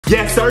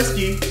Yes,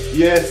 Sirski.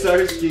 Yes,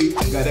 Sirski.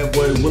 Got that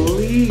boy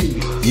Willie.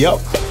 Yep.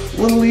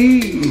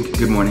 Willie.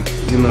 Good morning.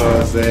 You know what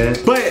I'm saying?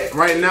 But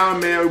right now,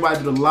 man, we about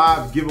to do the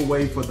live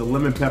giveaway for the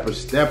lemon pepper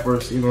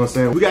steppers. You know what I'm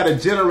saying? We got a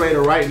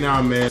generator right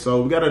now, man.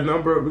 So we got a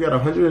number. We got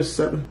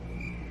 107.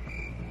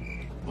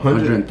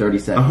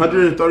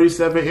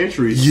 137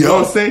 entries. You know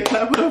what I'm saying?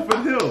 Clap it up for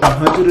him.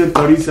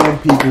 137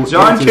 people.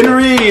 John can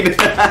read.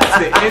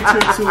 To enter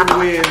to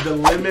win the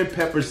lemon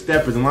pepper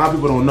steppers. And a lot of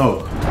people don't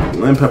know.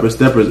 Lemon pepper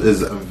steppers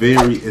is a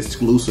very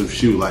exclusive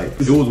shoe. Like,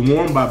 it was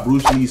worn by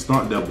Bruce Lee's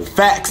stunt double.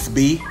 Facts,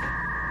 B.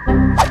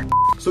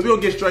 So we're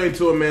gonna get straight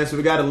into it, man. So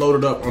we got it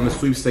loaded up on the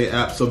Sweepstakes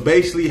app. So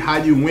basically, how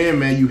you win,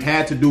 man, you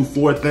had to do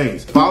 4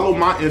 things. Follow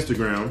my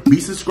Instagram, be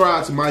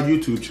subscribed to my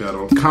YouTube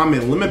channel,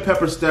 comment lemon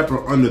pepper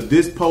stepper under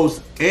this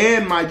post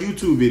and my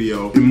YouTube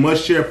video, and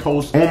must share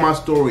post on my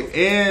story.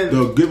 And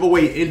the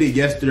giveaway ended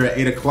yesterday at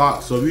 8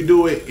 o'clock. So if you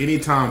do it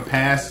anytime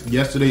past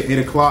yesterday,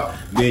 8 o'clock,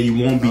 then you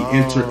won't be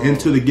entered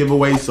into the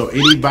giveaway. So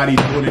anybody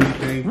doing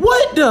anything.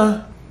 What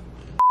the?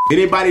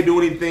 Anybody do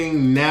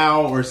anything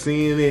now or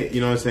seeing it,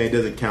 you know what I'm saying, it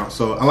doesn't count.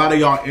 So a lot of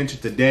y'all entered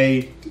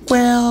today.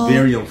 Well,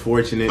 very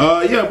unfortunate.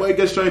 Yeah, but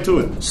get straight to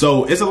it.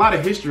 So it's a lot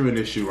of history in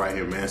this shoe right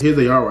here, man. Here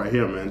they are right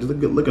here, man. Just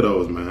look at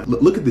those, man.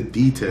 Look at the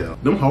detail.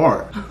 Them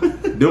hard.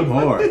 Them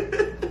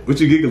hard. What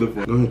you giggling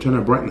for? Go ahead and turn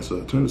that brightness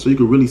up. Turn it so you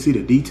can really see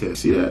the detail.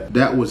 See that?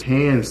 That was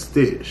hand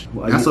stitched.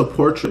 That's a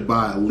portrait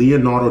by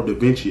Leonardo da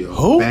Vinci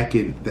back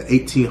in the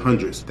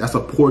 1800s. That's a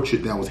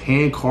portrait that was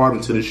hand carved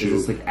into the shoe.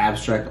 It's like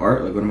abstract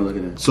art. Like, what am I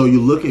looking at? So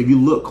you look, if you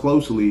look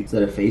closely. Is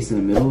that a face in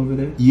the middle over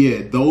there?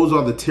 Yeah, those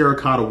are the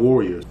terracotta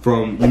warriors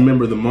from, you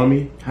remember the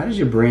Mummy? How does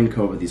your brain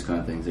cope with these kind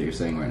of things that you're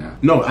saying right now?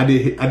 No, I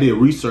did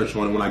research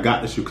on it when I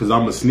got the shoe because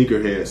I'm a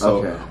sneakerhead.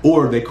 So,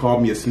 or they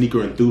called me a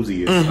sneaker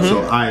enthusiast.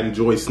 So I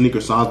enjoy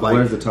sneakers. So I was like,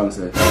 what does the tongue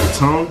say? The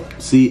tongue,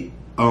 see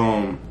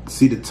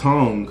the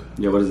tongue.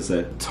 Yeah, what does it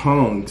say?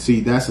 Tongue, see,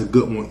 that's a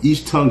good one.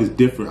 Each tongue is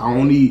different. I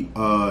only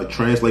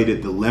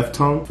translated the left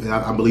tongue, and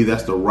I believe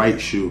that's the right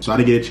shoe. So I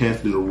didn't get a chance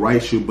to do the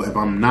right shoe, but if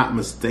I'm not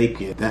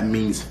mistaken, that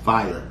means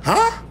fire.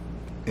 Huh?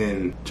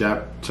 And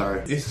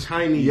it's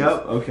Chinese.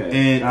 Yep. Okay.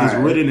 And it's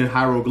written in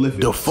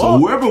hieroglyphics. The fuck? So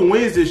whoever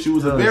wins this shoe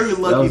is a very lucky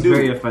dude. That was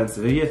very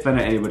offensive. If he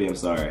offended anybody, I'm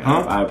sorry.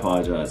 Huh? I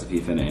apologize if he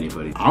offended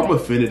anybody. I'm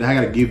offended. I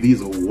gotta give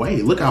these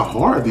away. Look how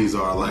hard these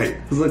are. Like,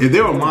 if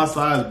they were my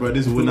size, bro,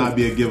 this would not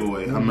be a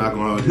giveaway. I'm not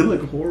gonna hold you. They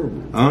look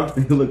horrible. Huh?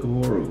 They look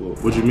horrible.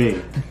 What you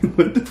mean?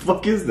 What the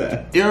fuck is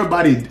that?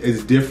 Everybody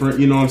is different.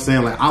 You know what I'm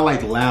saying? Like, I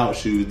like loud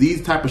shoes.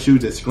 These type of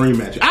shoes that scream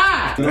at you.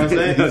 Ah! You know what I'm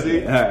saying? You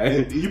see? All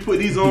right. You put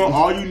these on.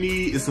 All you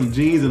need is some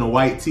jeans and a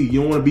white tee.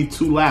 You don't want to be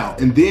too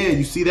loud. And then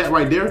you see that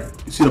right there?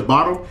 You see the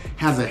bottom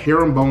has a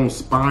herringbone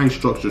spine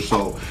structure,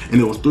 so,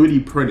 and it was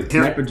 3D printed.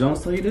 Sniper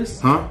Jones tell you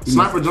this? Huh?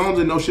 Sniper Jones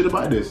didn't know shit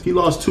about this. He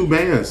lost 2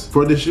 bands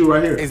for this shoe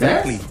right here.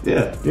 Exactly.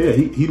 Yeah,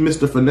 he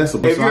Mr.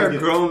 Finessable. If you're a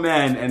grown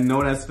man and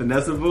known as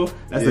Finessable,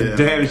 that's a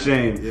damn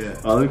shame. Yeah.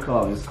 Oh, let me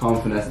call him. Just call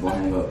him Finessable.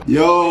 Hang up.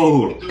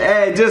 Yo.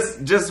 Hey,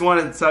 just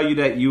wanted to tell you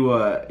that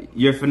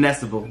you're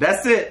Finessable.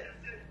 That's it.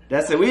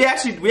 That's it. We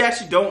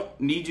actually don't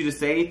need you to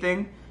say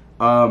anything.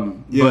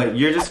 But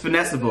you're just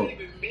Finessable.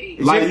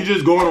 Like, you're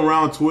just going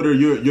around Twitter,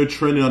 you're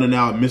trending on it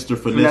now, Mr.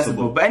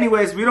 Finessable. But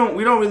anyways, we don't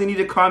really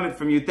need a comment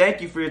from you.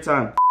 Thank you for your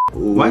time.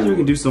 Ooh. Why'd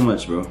you do so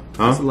much, bro?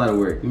 That's a lot of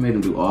work. You made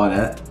him do all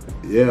that.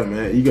 Yeah,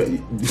 man.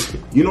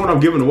 You know what I'm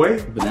giving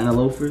away? Banana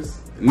loafers?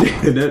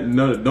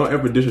 No, don't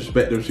ever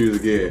disrespect them shoes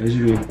again. What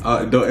you mean?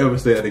 Don't ever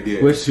say that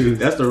again. What shoes?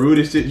 That's the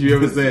rudest shit you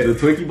ever said. The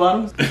Twinkie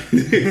bottoms?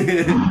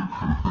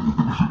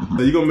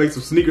 So you gonna make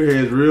some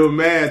sneakerheads real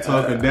mad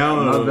talking down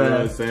on them, you know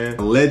what I'm saying?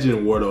 A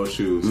legend wore those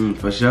shoes.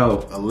 For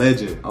sure. A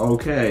legend.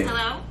 Okay.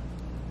 Hello?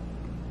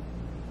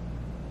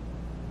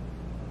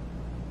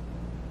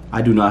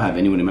 I do not have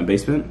anyone in my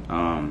basement.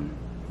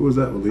 Who is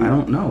that, Malik? I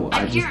don't know.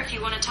 I'm here if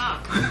you want to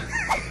talk.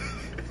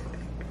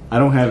 I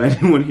don't have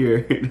anyone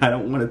here. I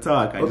don't want to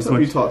talk. I just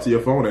want you talk to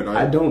your phone at night.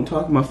 I don't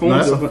talk to my phone. No,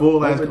 that's a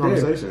full ass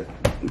conversation.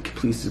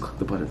 Please just click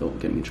the button. Don't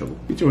get me in trouble.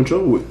 Get you in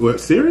trouble with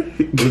what? Siri?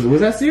 Was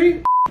that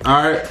Siri?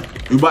 All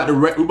right, we about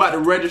to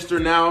register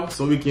now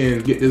so we can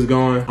get this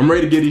going. I'm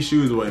ready to get these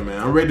shoes away,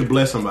 man. I'm ready to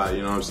bless somebody,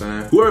 you know what I'm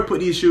saying? Whoever put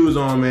these shoes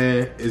on,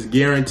 man, is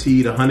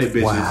guaranteed 100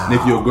 bitches. Wow. And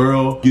if you're a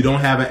girl, you don't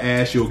have an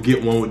ass, you'll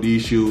get one with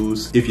these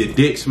shoes. If your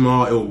dick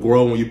small, it will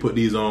grow when you put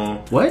these on.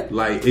 What?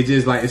 Like,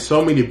 it's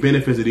so many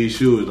benefits of these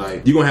shoes.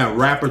 Like, you're gonna have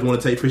rappers want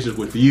to take pictures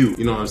with you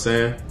know what I'm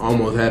saying?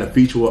 Almost had a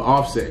feature with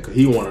Offset, cause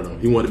he wanted them.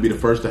 He wanted to be the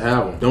first to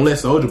have them. Don't let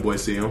Soulja Boy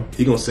see them.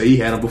 He gonna say he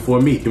had them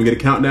before me. Can we get a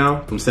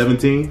countdown from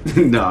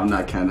 17? No, I'm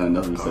not counting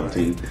nothing from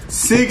 17.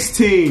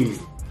 16,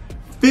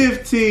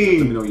 15.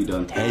 Let me know when you're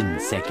done. 10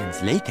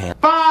 seconds later.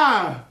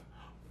 5,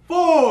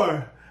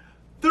 4,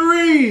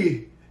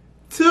 3,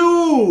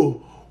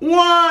 2,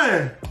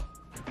 1.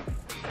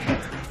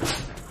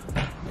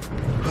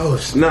 Oh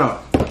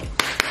snap.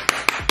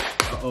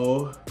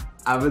 Uh-oh.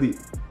 I really...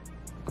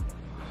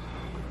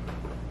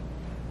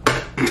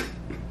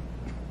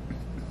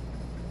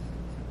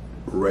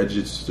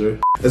 Register.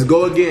 Let's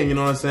go again, you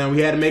know what I'm saying? We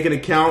had to make an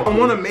account. I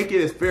want to make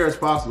it as fair as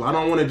possible. I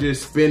don't want to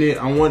just spin it.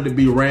 I want it to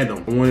be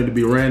random. I want it to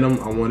be random.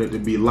 I want it to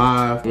be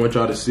live. I want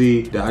y'all to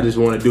see that I just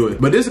want to do it.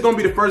 But this is going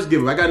to be the first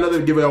giveaway. I got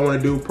another giveaway I want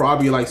to do.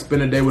 Probably like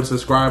spend a day with a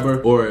subscriber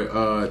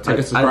or take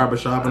a subscriber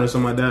shopping or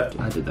something like that.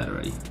 I did that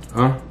already.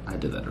 Huh? I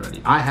did that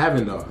already. I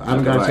haven't though. I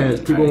haven't got a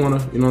chance. People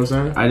want to, you know what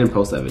I'm saying? I didn't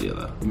post that video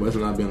though. It must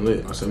have not been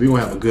lit. I said, we gonna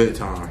have a good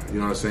time. You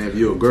know what I'm saying? If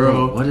you're a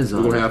girl, what is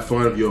we're gonna have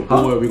fun. If you're a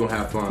boy, we're gonna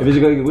have fun. If it's a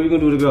girl, what are you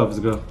gonna do with a girl if it's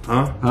a girl?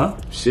 Huh? Huh?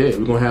 Shit,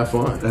 we're gonna have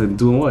fun.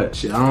 Doing what?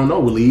 Shit, I don't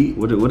know, Waleed.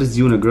 What is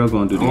you and a girl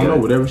gonna do together? I don't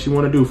know, whatever she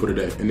wanna do for the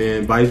day. And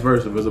then vice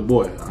versa if it's a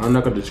boy. I'm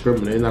not gonna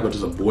discriminate. It's not gonna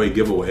just a boy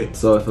giveaway.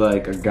 So if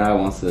like a guy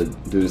wants to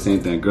do the same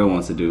thing a girl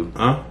wants to do,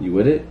 you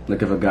with it?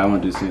 Like if a guy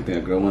wanna do the same thing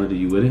a girl wanna do,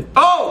 you with it?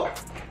 Oh!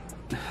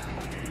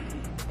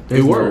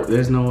 It worked.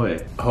 There's no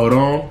way. Hold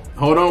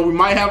on. We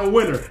might have a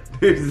winner.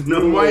 There's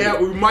no way.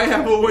 We might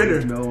have a winner.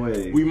 There's no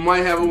way. We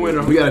might have a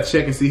winner. We gotta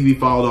check and see if he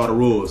followed all the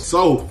rules.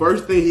 So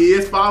first thing, he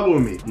is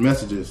following me.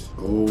 Messages.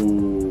 Oh.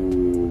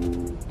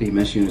 Did he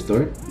mention you in the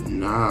story?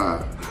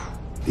 Nah.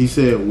 He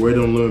said, where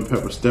them lemon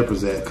pepper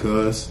steppers at,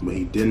 cuz? But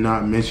he did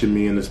not mention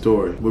me in the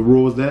story. What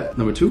rule was that?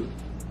 Number 2?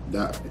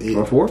 Eight.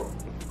 Or 4?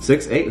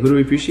 6? 8? Who do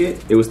we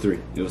appreciate? It was 3.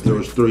 It was 3. There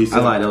was 3. I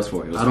lied, that was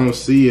 4. I don't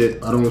see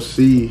it. I don't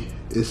see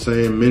it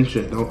saying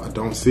mention. No, I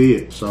don't see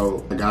it.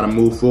 So I gotta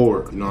move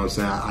forward. You know what I'm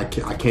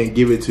saying? I can't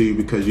give it to you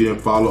because you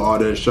didn't follow all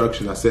the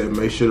instructions. I said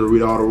make sure to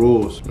read all the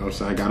rules. You know what I'm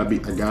saying? I gotta be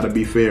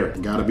fair. I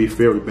gotta be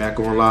fair. We back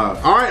on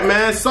live. All right,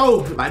 man.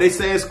 So like they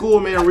say in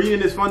school, man,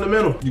 reading is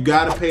fundamental. You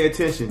gotta pay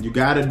attention. You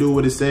gotta do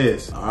what it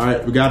says. All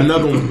right, we got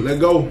another one. Let's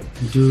go.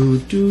 Do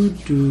do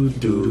do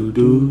do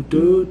do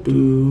do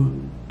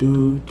do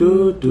do do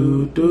do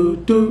do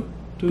do.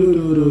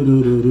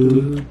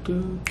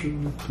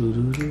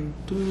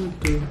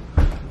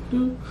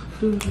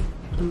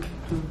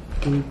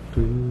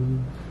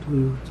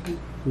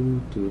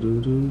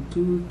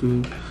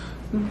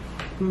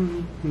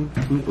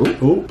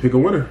 Oh, pick a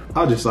winner.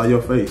 I just saw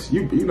your face.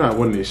 You not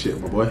winning this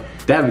shit, my boy.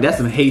 That's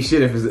some hate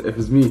shit if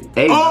it's me.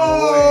 Hey,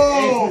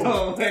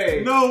 no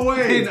way. No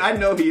way. I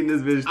know he in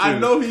this bitch too. I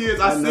know he is.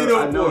 I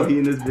know he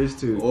in this bitch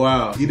too.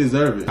 Wow, he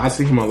deserve it. I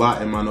see him a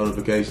lot in my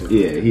notifications.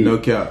 Yeah, no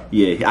cap.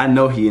 Yeah, I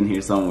know he in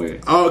here somewhere.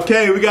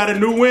 Okay, we got a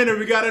new winner.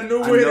 We got a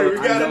new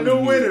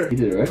winner. He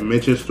did, right?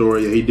 Mention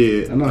story. Yeah, he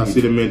did. I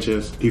see the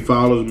mentions. He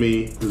follows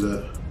me.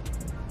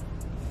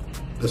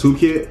 That's who,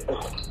 kid?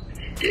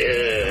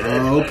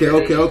 Yeah.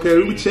 Okay.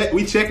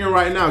 We checking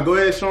right now. Go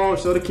ahead, Sean.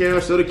 Show the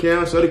camera.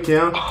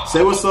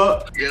 Say what's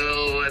up.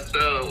 Yo, what's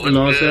up? You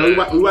know what I'm saying?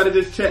 We about to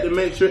just check to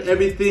make sure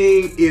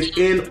everything is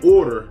in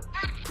order.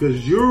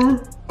 Cause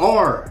you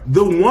are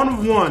the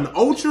one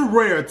ultra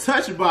rare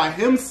touched by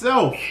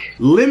himself.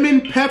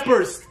 Lemon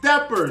pepper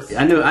steppers.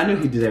 I knew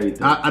he did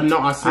everything. I know.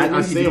 I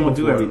see him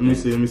do everything.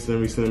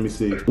 Let me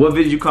see. What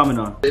video you comment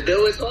on? The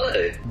newest one.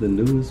 The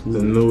newest one.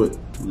 The newest.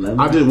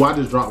 I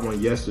just dropped one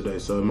yesterday,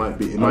 so it might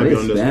be on this.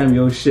 Spam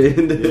your shit.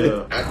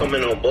 Yeah. I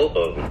comment on both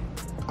of them.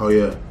 Oh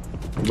yeah.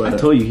 I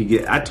told you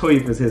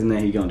if it's his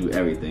name, he gonna do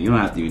everything. You don't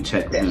have to even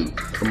check with him.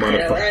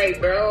 Yeah, right,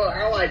 bro.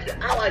 I watch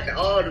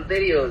all the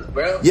videos,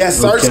 bro.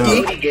 Yes,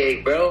 Sirski. Booty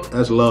gang, bro.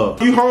 That's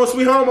love. You home,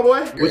 sweet home, my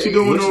boy? What you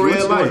doing with the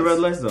red lights? Red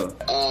lights though.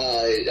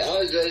 I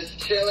was just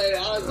chilling.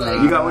 I was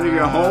like, you got one of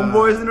your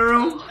homeboys in the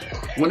room?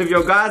 One of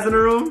your guys in the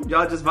room?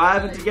 Y'all just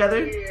vibing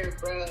together? here,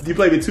 bro. You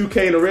play with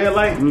 2K in the red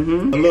light?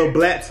 Mm-hmm. A little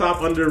black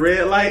top under the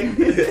red light?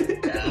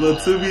 A little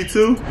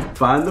 2v2?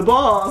 Find the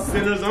ball.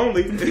 Sinners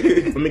only.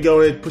 Let me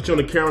go ahead and put you on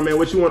the camera, man.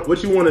 What you want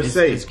to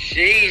say?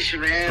 Sheesh,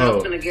 man. I'm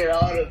gonna get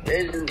all the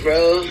visions,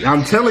 bro.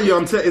 I'm telling you,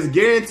 it's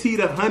guaranteed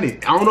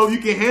 100. I don't know if you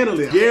can handle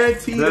it.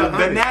 Guaranteed 100. The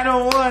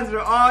banana ones are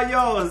all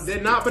yours.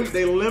 They're not,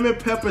 they lemon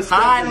pepper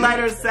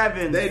highlighter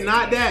 7. They're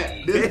not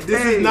that. This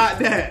is not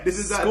that. This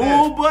is not School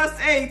that. bus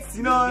 8s.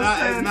 You know what I'm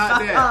saying? It's not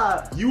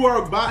that. You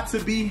are about to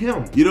be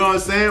him. You know what I'm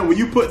saying? When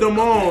you put them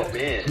on,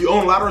 you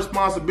own a lot of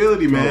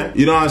responsibility, man.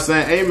 You know what I'm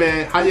saying? Hey,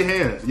 man, how your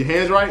hands? Your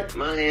hands right?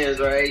 My hands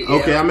right. Yeah.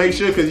 Okay, I make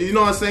sure, because you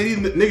know what I'm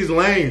saying? These niggas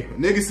lame.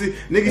 Niggas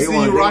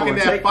see you rocking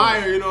that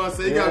fire, you know what I'm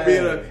saying? You gotta be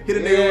able to hit a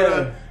nigga with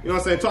a, you know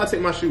what I'm saying? Try to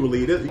take my shoe,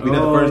 lead. That's the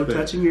first thing.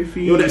 Touching your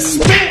feet. You know that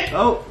stick.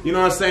 Oh, you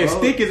know what I'm saying?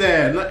 Stick his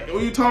ass. Like,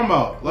 what you talking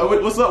about?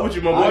 Like, what's up with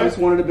you, my boy? I just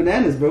wanted the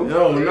bananas, bro.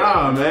 Yo,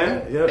 nah,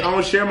 man. Yeah, I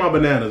don't share my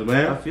bananas,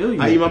 man. I feel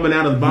you. I eat my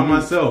bananas by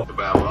myself.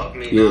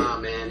 Nah,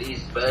 man,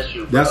 these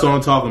special. Bro. That's what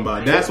I'm talking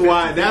about. That's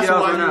why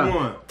you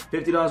won.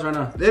 $50 right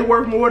now. They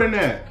worth more than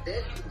that.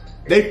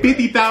 They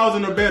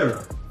 50,000 or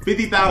better.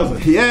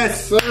 50,000.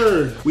 Yes,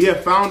 sir. We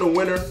have found a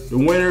winner. The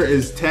winner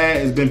is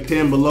tagged, has been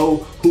pinned below.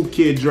 Hoop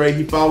Kid Dre.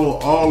 He followed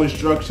all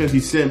instructions. He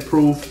sent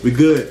proof. We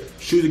good.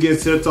 shoes are getting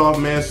sent off,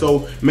 man.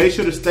 So make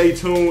sure to stay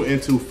tuned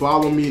and to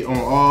follow me on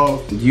all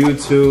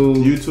YouTube,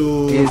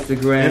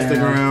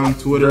 Instagram,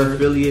 Twitter, the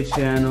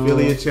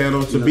affiliate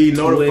channel to be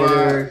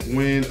notified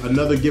when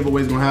another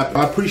giveaway is gonna happen.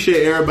 I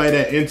appreciate everybody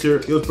that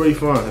entered. It was pretty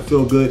fun. I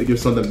feel good to give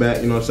something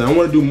back. You know what I'm saying? I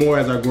want to do more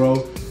as I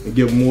grow and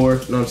give more.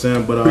 You know what I'm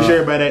saying? But appreciate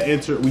everybody that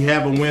entered. We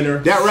have a winner.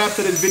 That wraps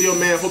up this video,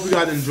 man. Hope you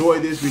guys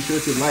enjoyed this. Be sure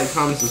to like,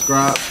 comment,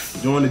 subscribe.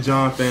 Join the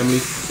John family,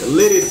 the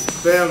littest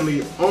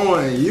family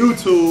on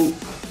YouTube.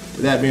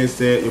 With that being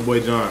said, your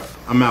boy John,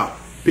 I'm out.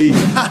 Peace.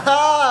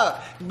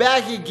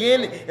 Back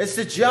again, it's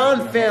the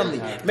John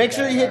family. Make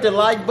sure you hit the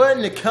like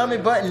button, the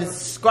comment button, and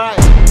subscribe.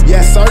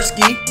 Yes,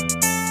 Sirski.